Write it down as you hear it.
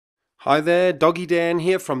Hi there, Doggy Dan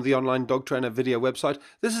here from the online dog trainer video website.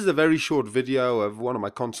 This is a very short video of one of my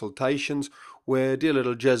consultations where dear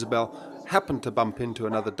little Jezebel happened to bump into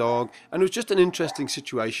another dog, and it was just an interesting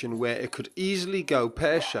situation where it could easily go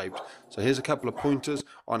pear-shaped. So here's a couple of pointers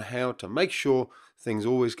on how to make sure things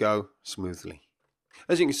always go smoothly.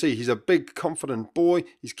 As you can see, he's a big, confident boy.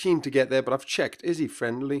 He's keen to get there, but I've checked, is he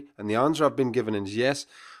friendly? And the answer I've been given is yes.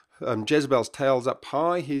 Jezebel's tail's up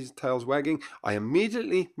high, his tail's wagging. I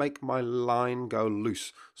immediately make my line go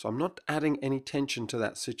loose. So I'm not adding any tension to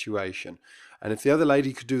that situation. And if the other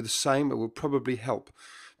lady could do the same, it would probably help.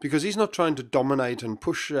 Because he's not trying to dominate and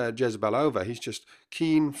push Jezebel over. He's just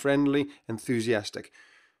keen, friendly, enthusiastic.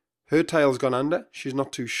 Her tail's gone under. She's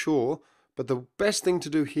not too sure. But the best thing to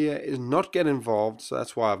do here is not get involved. So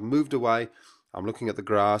that's why I've moved away. I'm looking at the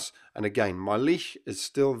grass. And again, my leash is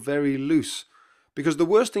still very loose. Because the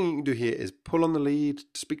worst thing you can do here is pull on the lead,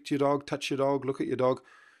 speak to your dog, touch your dog, look at your dog.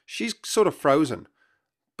 She's sort of frozen.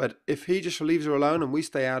 But if he just leaves her alone and we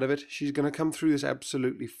stay out of it, she's going to come through this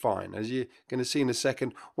absolutely fine. As you're going to see in a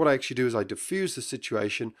second, what I actually do is I diffuse the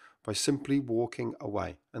situation by simply walking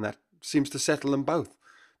away. And that seems to settle them both.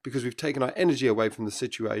 Because we've taken our energy away from the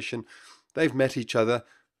situation. They've met each other.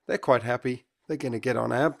 They're quite happy. They're going to get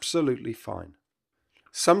on absolutely fine.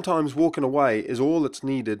 Sometimes walking away is all that's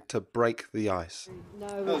needed to break the ice. No,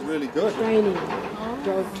 that was really good. Training,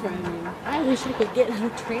 dog training. I wish I could get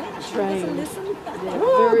him trained. Listen.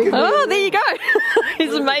 Oh, there you go.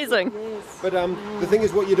 He's amazing. Yes. But the thing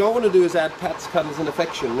is, what you don't want to do is add pats, cuddles and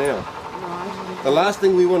affection now. Right. The last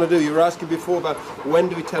thing we want to do, you were asking before about when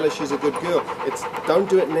do we tell her she's a good girl. It's don't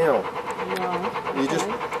do it now. No. You just,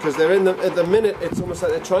 because they're at the minute, it's almost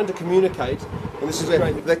like they're trying to communicate, and this is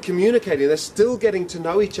where they're communicating, they're still getting to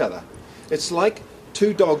know each other. It's like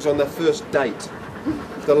two dogs on their first date.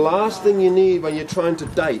 The last thing you need when you're trying to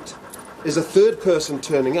date is a third person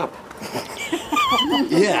turning up.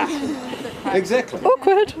 Yeah, exactly.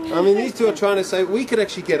 Awkward. I mean, these two are trying to say, we could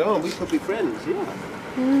actually get on, we could be friends,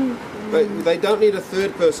 yeah. But they don't need a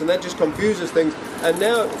third person, that just confuses things. And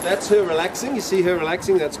now, that's her relaxing, you see her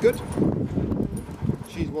relaxing, that's good.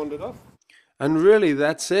 She's wandered off. And really,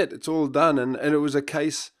 that's it, it's all done, and it was a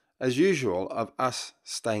case, as usual, of us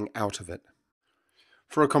staying out of it.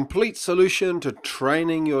 For a complete solution to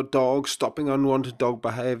training your dog, stopping unwanted dog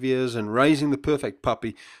behaviors, and raising the perfect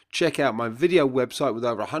puppy, check out my video website with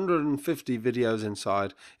over 150 videos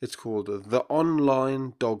inside. It's called The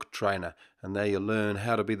Online Dog Trainer, and there you'll learn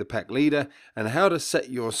how to be the pack leader and how to set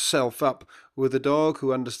yourself up with a dog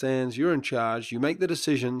who understands you're in charge, you make the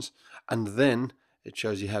decisions, and then it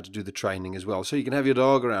shows you how to do the training as well. So you can have your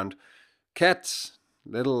dog around cats,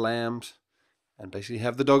 little lambs, and basically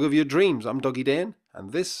have the dog of your dreams. I'm Doggy Dan,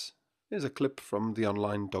 and this is a clip from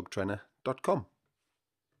theonlinedogtrainer.com.